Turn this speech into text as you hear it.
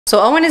So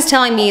Owen is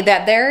telling me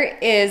that there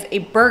is a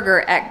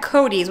burger at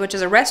Cody's, which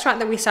is a restaurant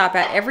that we stop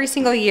at every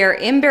single year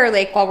in Bear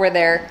Lake while we're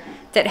there,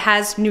 that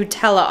has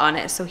Nutella on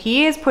it. So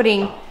he is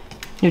putting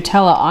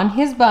Nutella on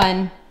his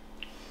bun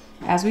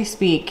as we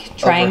speak,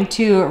 trying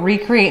to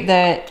recreate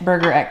the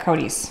burger at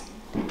Cody's.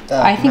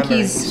 I think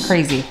he's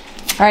crazy.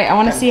 All right, I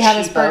want to see how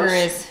this burger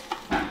is.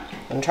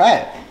 Then try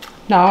it.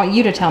 No, I want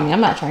you to tell me.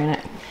 I'm not trying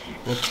it.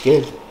 Looks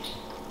good.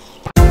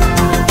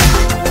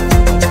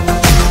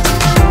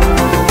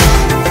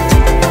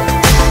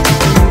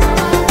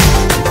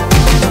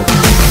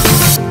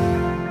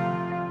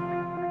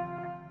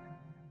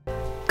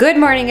 Good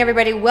morning,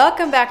 everybody.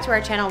 Welcome back to our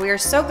channel. We are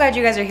so glad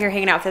you guys are here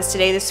hanging out with us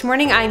today. This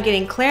morning, I'm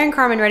getting Claire and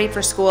Carmen ready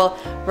for school.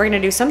 We're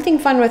gonna do something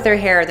fun with their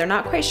hair. They're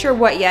not quite sure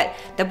what yet.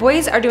 The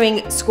boys are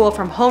doing school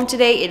from home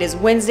today. It is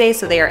Wednesday,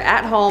 so they are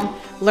at home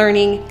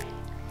learning.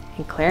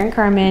 And Claire and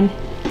Carmen,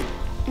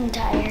 I'm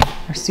tired.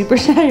 are super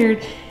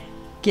tired,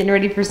 getting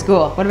ready for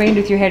school. What are we gonna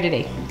do with your hair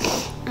today?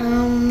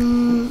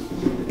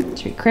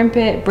 Should we crimp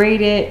it,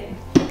 braid it?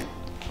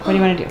 What do you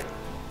wanna do?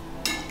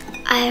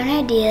 I have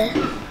an idea.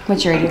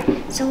 What's your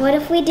idea? So what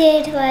if we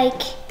did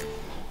like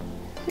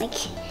you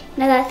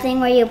know that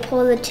thing where you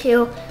pull the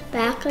two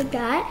back like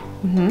that?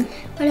 Mm-hmm.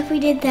 What if we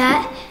did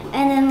that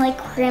and then like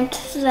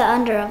crimped the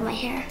under of my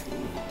hair?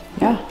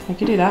 Yeah, I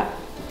could do that.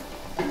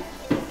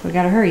 We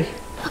gotta hurry.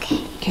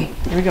 Okay. Okay,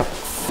 here we go.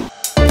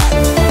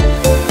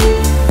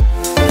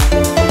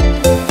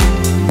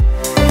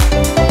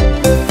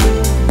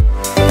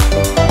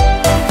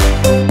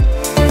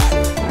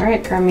 All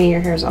right, Carmen,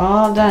 your hair's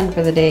all done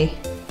for the day.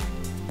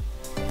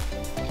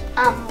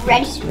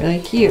 Ready? It's really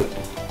cute.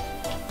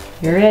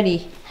 You're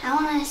ready. I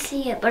want to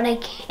see it, but I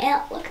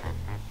can't look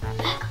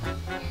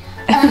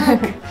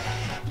back.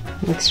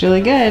 Looks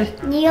really good.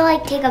 You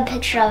like take a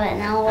picture of it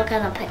and I'll look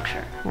at the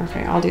picture.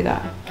 Okay, I'll do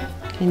that.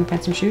 Can you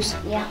find some shoes?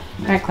 Yeah.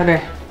 All right,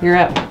 Claire, you're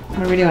up.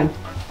 What are we doing?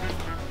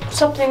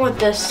 Something with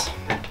this.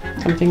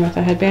 Something with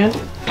a headband?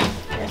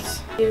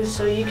 Yes.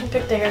 So you can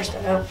pick the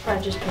hairstyle.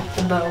 I just picked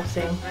the bow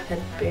thing,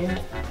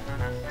 headband.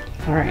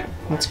 All right,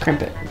 let's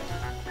crimp it.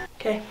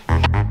 Okay.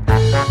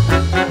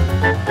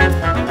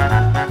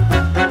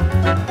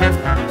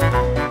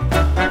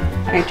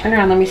 All right, turn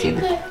around, let me see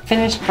the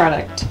finished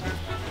product.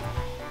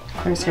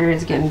 Claire's hair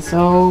is getting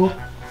so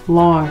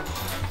long.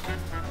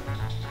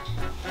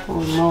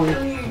 Holy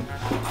moly.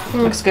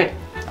 Looks good.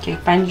 Okay,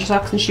 find your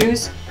socks and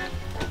shoes.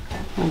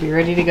 We'll be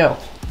ready to go.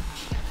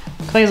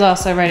 Clay's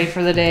also ready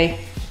for the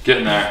day.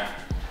 Getting there.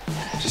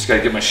 Just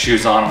gotta get my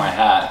shoes on and my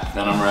hat,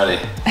 then I'm ready.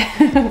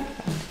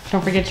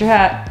 Don't forget your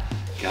hat.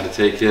 Gotta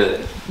take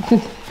it.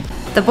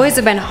 The boys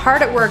have been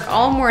hard at work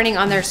all morning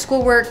on their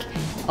schoolwork.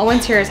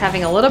 Owen's here is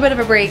having a little bit of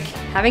a break,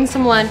 having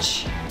some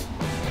lunch.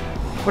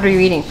 What are you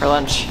eating for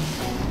lunch?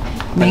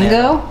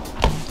 Mango?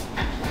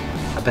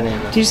 A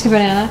banana. Did you just say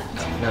banana?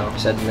 No, I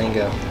said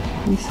mango.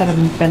 You said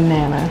a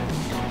banana.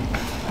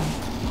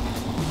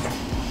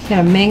 He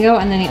had a mango,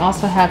 and then he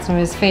also had some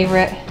of his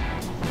favorite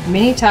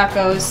mini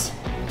tacos.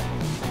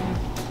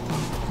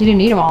 You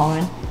didn't eat them all,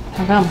 Owen.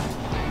 How come?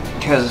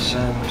 Because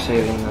I'm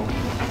saving them.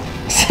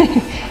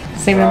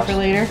 Save them for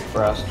later?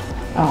 Frost.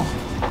 Oh.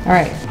 All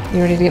right.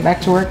 You ready to get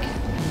back to work?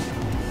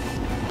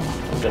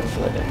 I'm done for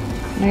the day.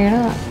 No, you're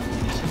not.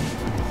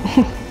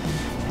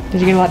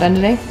 Did you get a lot done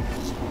today?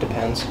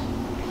 Depends.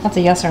 That's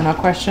a yes or no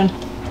question.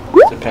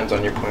 Depends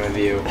on your point of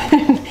view.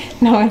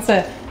 No, it's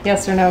a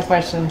yes or no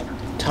question.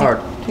 It's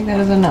hard. Take that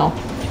as a no.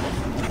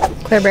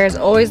 Claire Bear is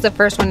always the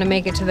first one to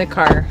make it to the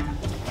car.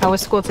 How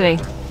was school today?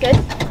 Good.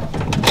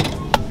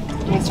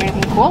 You guys do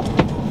anything cool?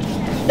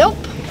 Nope.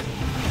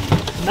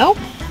 Nope.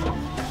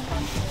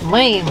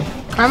 Lame.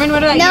 Carmen,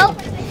 what about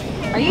Nope.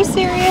 you? Are you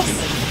serious?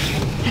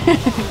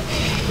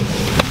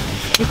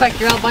 Look like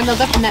you're all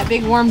bundled up in that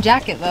big warm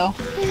jacket though.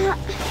 Yeah.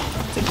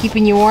 Is it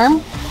keeping you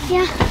warm?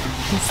 Yeah.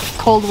 This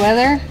cold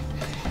weather?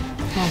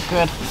 Oh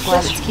good.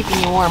 Glad it's keeping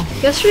you warm.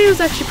 Yesterday was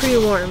actually pretty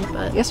warm,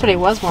 but Yesterday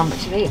was warm, but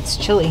today it's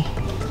chilly.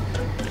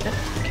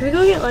 can we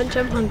go get lunch?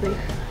 I'm hungry.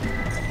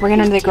 We're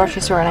going to the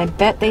grocery store and I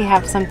bet they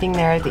have something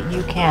there that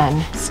you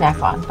can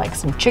snack on, like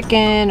some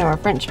chicken or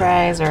french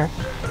fries or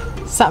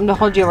something to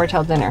hold you over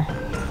till dinner.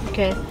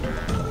 Okay.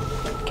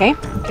 Okay?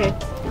 Okay.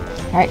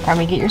 All right,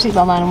 Carmen, get your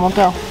seatbelt on and we'll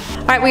go.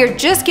 All right, we are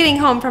just getting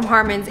home from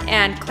Harmon's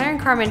and Claire and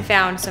Carmen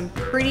found some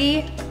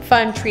pretty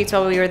fun treats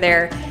while we were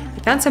there. We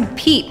found some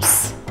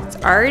Peeps. It's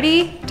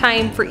already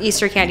time for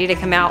Easter candy to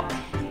come out.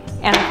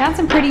 And I found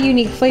some pretty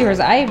unique flavors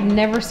I've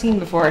never seen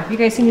before. Have you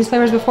guys seen these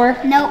flavors before?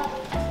 Nope.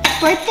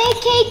 Birthday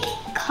cake,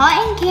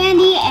 cotton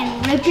candy,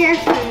 and root beer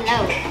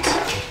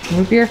float.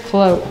 Root beer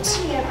float.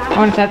 I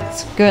wonder if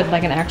that's good,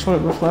 like an actual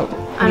root beer float.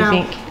 What do you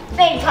think?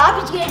 Wait,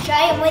 Poppy's gonna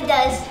try it with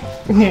us.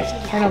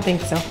 I don't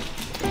think so.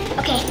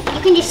 Okay,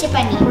 you can just sit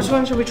by me. Which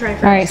one should we try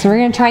first? All right, so we're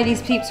gonna try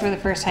these Peeps for the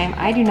first time.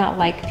 I do not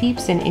like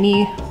Peeps in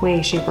any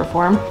way, shape, or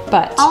form,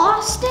 but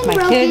Austin my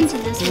broke kids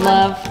into this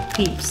love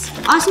Peeps.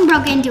 one. Austin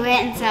broke into it,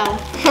 and so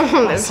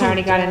I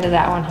already got into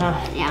that one, huh?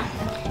 yeah.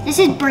 This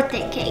is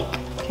birthday cake.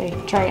 Okay,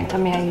 try it and tell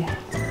me how you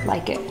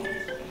like it.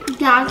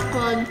 That's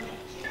good.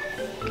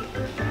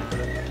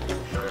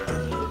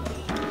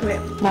 Wait,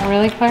 Not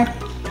really, Claire?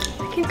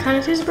 I can kind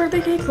of taste the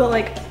birthday cake, but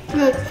like,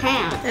 You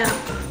can't. yeah.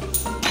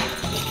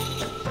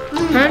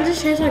 Kind of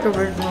just tastes like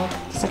original.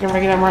 It's like a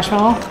regular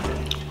marshmallow.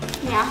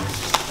 Yeah.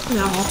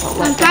 No.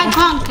 I'm trying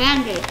cotton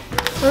candy.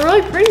 They're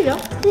really pretty though.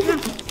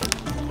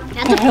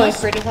 That's a Really plus.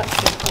 pretty. Let's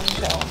see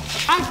the show.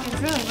 I did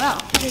really well.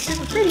 They're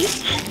super pretty.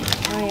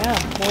 Oh yeah,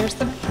 there's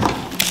the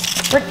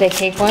birthday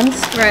cake ones.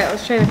 Right,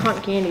 let's try the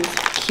cotton candies.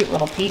 Cute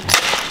little peeps.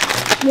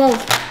 Whoa.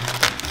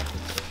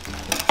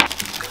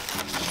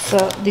 So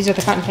these are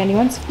the cotton candy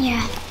ones.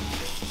 Yeah.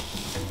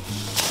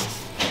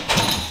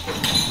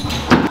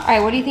 All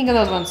right, what do you think of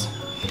those ones?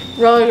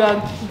 Really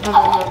good.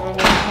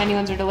 Candy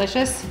ones are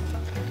delicious.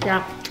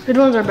 Yeah, good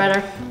ones are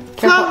better.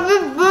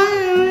 Carmen,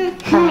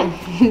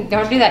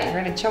 don't do that. You're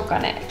gonna choke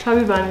on it.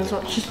 Chubby bun is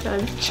what she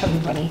said. Chubby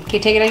bunny. Okay,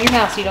 take it out of your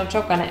mouth so you don't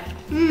choke on it.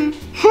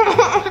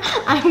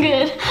 I'm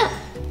good.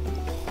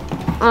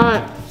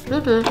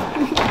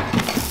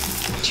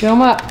 Chew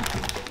them up.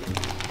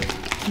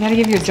 You gotta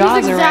give your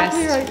jaws a rest.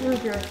 Exactly right,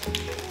 root beer.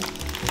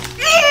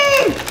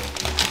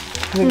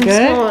 Is it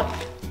good? Smell it.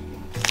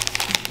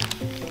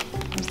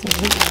 Where's the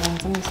root beer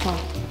ones? Let me smell.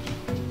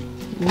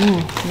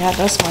 Yeah, it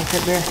does smell like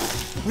root beer.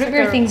 Root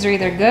beer things are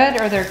either good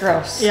or they're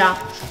gross. Yeah.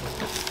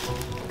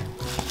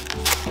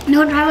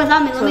 No, try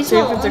without me. Let So me let's see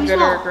smell. if it's Let a me good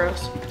or a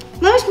smell. gross.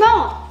 Let me smell.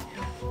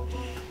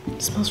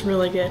 It smells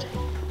really good.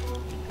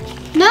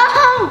 No.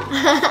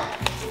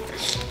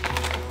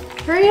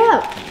 Hurry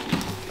up.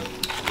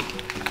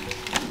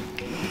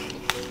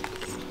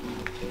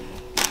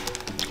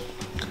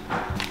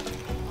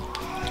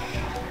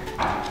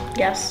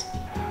 Yes.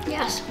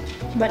 Yes.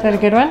 But Is that a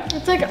good one?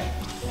 it's like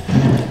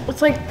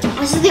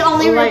This is the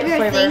only Light root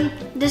beer flavor.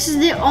 thing. This is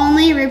the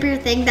only root beer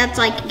thing that's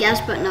like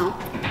yes but no.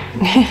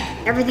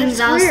 Everything It's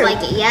else weird.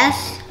 like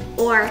yes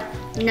or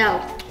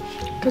no.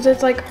 because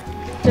it's like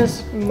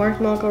just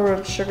marshmallow covered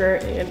with sugar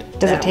and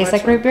Does it that taste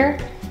much- like root beer?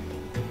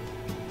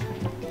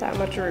 that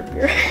much root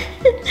beer?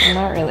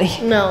 Not really.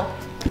 No.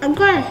 I've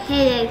got a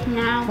headache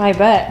now. I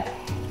bet.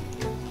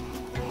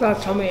 Got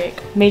a tummy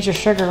ache. Major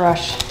sugar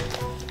rush.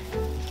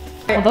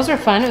 Well, those were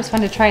fun. It was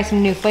fun to try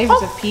some new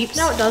flavors of Peeps.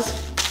 No, it does.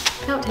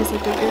 Now it tastes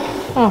like root beer.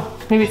 Oh,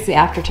 maybe it's the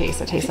aftertaste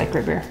that tastes like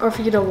root beer. Or if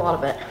you get a lot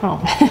of it.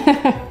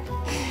 Oh.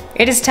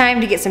 It is time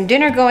to get some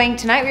dinner going.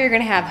 Tonight we are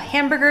gonna have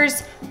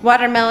hamburgers,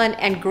 watermelon,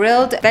 and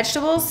grilled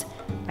vegetables.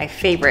 My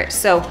favorite.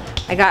 So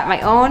I got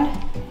my own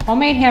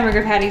homemade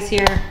hamburger patties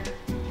here.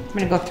 I'm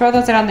gonna go throw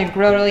those out on the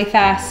grill really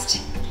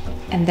fast.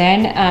 And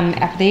then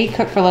after they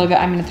cook for a little bit,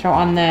 I'm gonna throw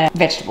on the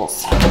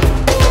vegetables.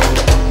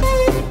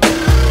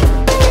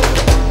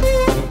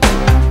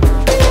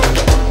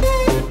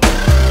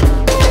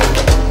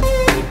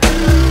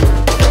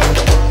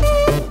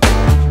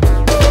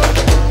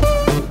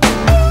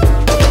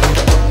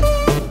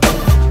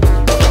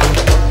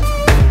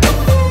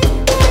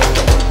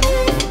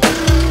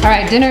 All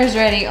right, dinner is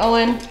ready.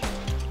 Owen,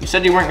 You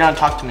said you weren't gonna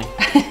talk to me.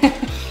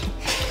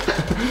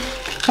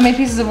 how many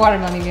pieces of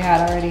watermelon have you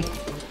had already?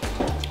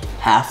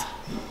 Half.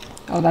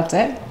 Oh, that's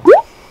it?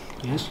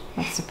 Yes.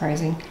 That's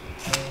surprising.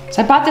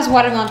 So I bought this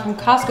watermelon from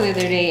Costco the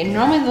other day, and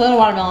normally the little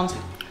watermelons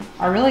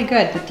are really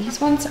good, but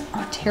these ones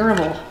are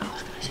terrible.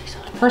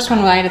 The first one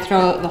I had to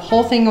throw the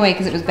whole thing away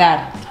because it was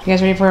bad. You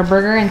guys ready for a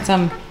burger and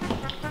some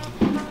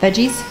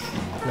veggies?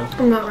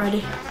 I'm not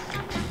ready.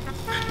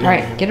 All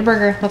right, get a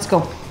burger. Let's go.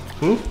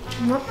 Hmm?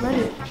 I'm not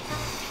ready.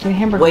 Get a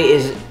hamburger. Wait,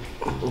 is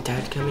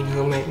Dad coming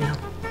home right now?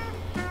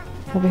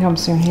 He'll be home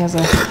soon. He has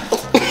a...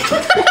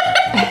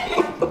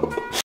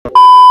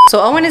 So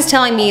Owen is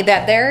telling me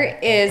that there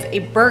is a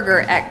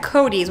burger at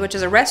Cody's, which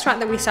is a restaurant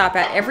that we stop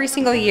at every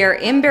single year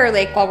in Bear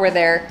Lake while we're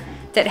there,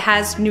 that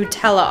has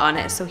Nutella on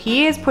it. So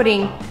he is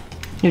putting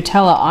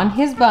Nutella on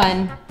his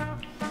bun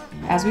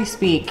as we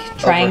speak,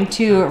 trying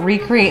to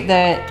recreate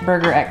the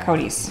burger at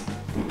Cody's.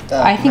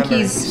 I think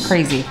he's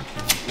crazy.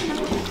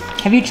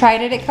 Have you tried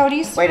it at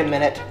Cody's? Wait a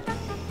minute.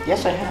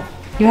 Yes, I have.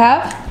 You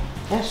have?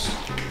 Yes.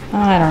 Oh,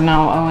 I don't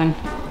know, Owen.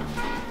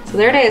 So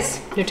there it is,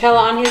 Nutella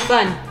on his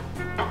bun.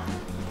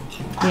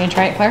 You gonna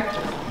try it, Claire?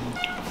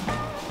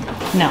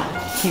 No,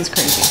 he's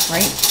crazy,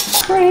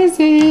 right?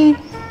 Crazy.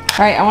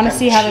 All right, I want to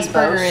see how this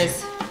burger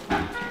is.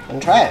 Then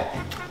try it.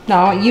 No,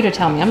 I want you to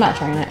tell me. I'm not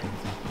trying it.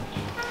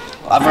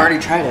 I've already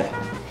tried it.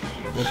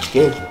 It's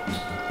good.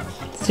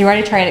 So you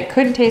already tried it.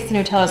 Couldn't taste the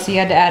Nutella, so you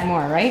had to add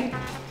more, right?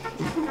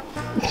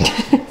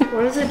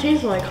 What does it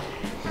taste like?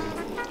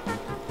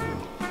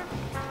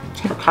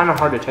 It's kind of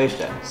hard to taste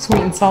it.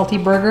 Sweet and salty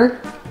burger.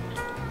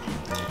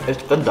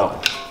 It's good though.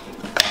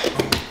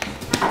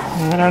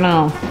 I don't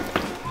know.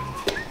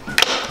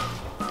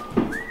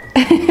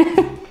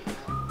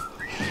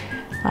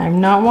 I'm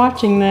not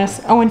watching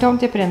this. Oh, and don't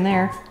dip it in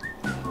there.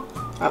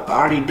 I've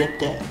already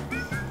dipped it.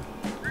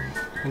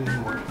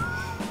 Anymore.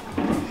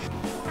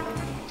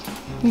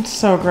 It's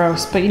so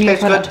gross, but you need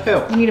Tastes to good put too.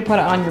 it. You need to put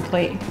it on your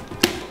plate. You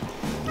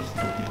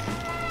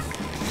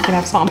can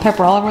have salt and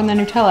pepper all over in the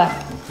Nutella.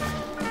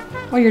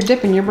 Oh, you're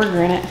dipping your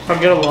burger in it. I'll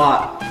get a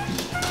lot.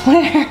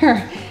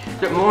 Where?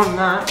 Get more than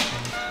that.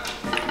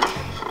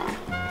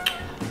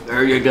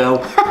 There you go.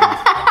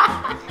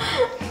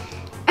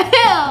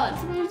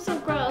 Ew,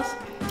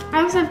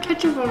 does it have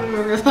ketchup on the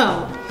burger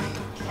though?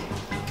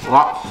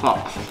 What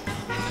sucks?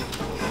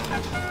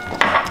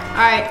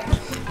 Alright.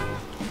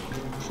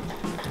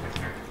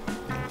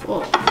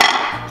 Whoa.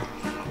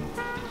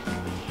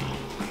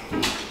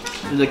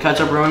 Did the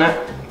ketchup ruin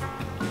it?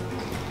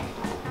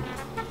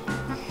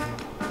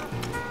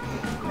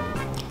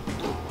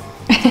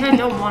 I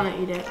don't want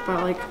to eat it,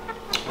 but like.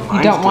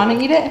 You don't want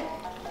to eat it?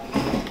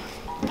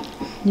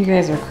 You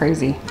guys are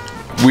crazy.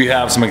 We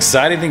have some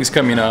exciting things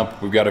coming up.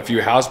 We've got a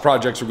few house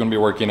projects we're gonna be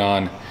working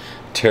on.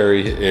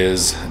 Terry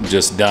is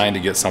just dying to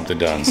get something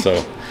done.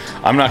 So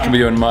I'm not gonna be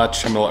doing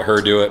much. I'm gonna let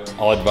her do it.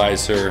 I'll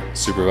advise her,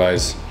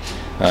 supervise,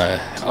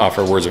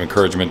 offer words of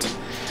encouragement.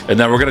 And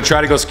then we're gonna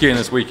try to go skiing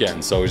this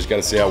weekend. So we just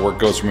gotta see how work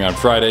goes for me on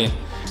Friday.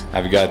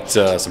 I've got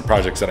some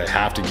projects that I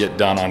have to get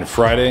done on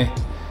Friday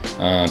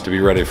to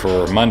be ready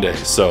for Monday.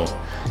 So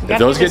if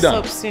those get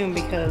done. Soon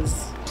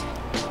because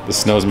the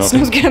snow's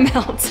melting. snow's gonna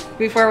melt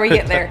before we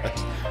get there.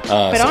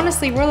 But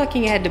honestly, we're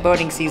looking ahead to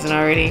boating season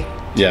already.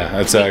 Yeah,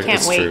 that's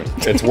true.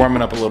 It's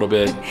warming up a little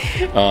bit.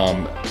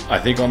 I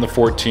think on the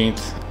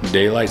 14th,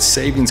 daylight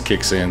savings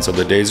kicks in, so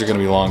the days are going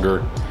to be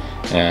longer,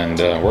 and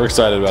we're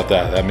excited about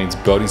that. That means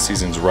boating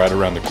season's right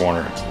around the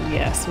corner.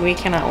 Yes, we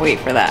cannot wait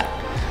for that.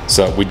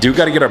 So we do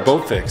got to get our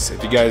boat fixed.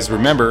 If you guys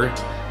remember,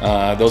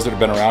 those that have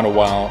been around a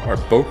while, our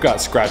boat got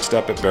scratched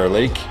up at Bear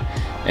Lake,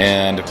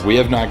 and we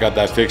have not got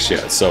that fixed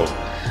yet. So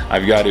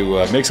I've got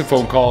to make some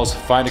phone calls,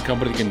 find a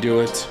company that can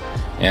do it,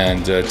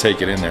 and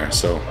take it in there.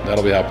 So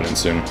that'll be happening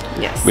soon.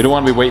 Yes. We don't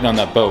want to be waiting on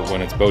that boat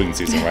when it's boating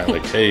season, right?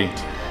 Like, hey,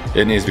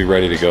 it needs to be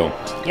ready to go.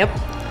 Yep.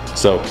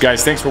 So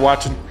guys, thanks for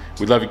watching.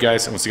 We love you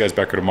guys, and we'll see you guys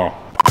back here tomorrow.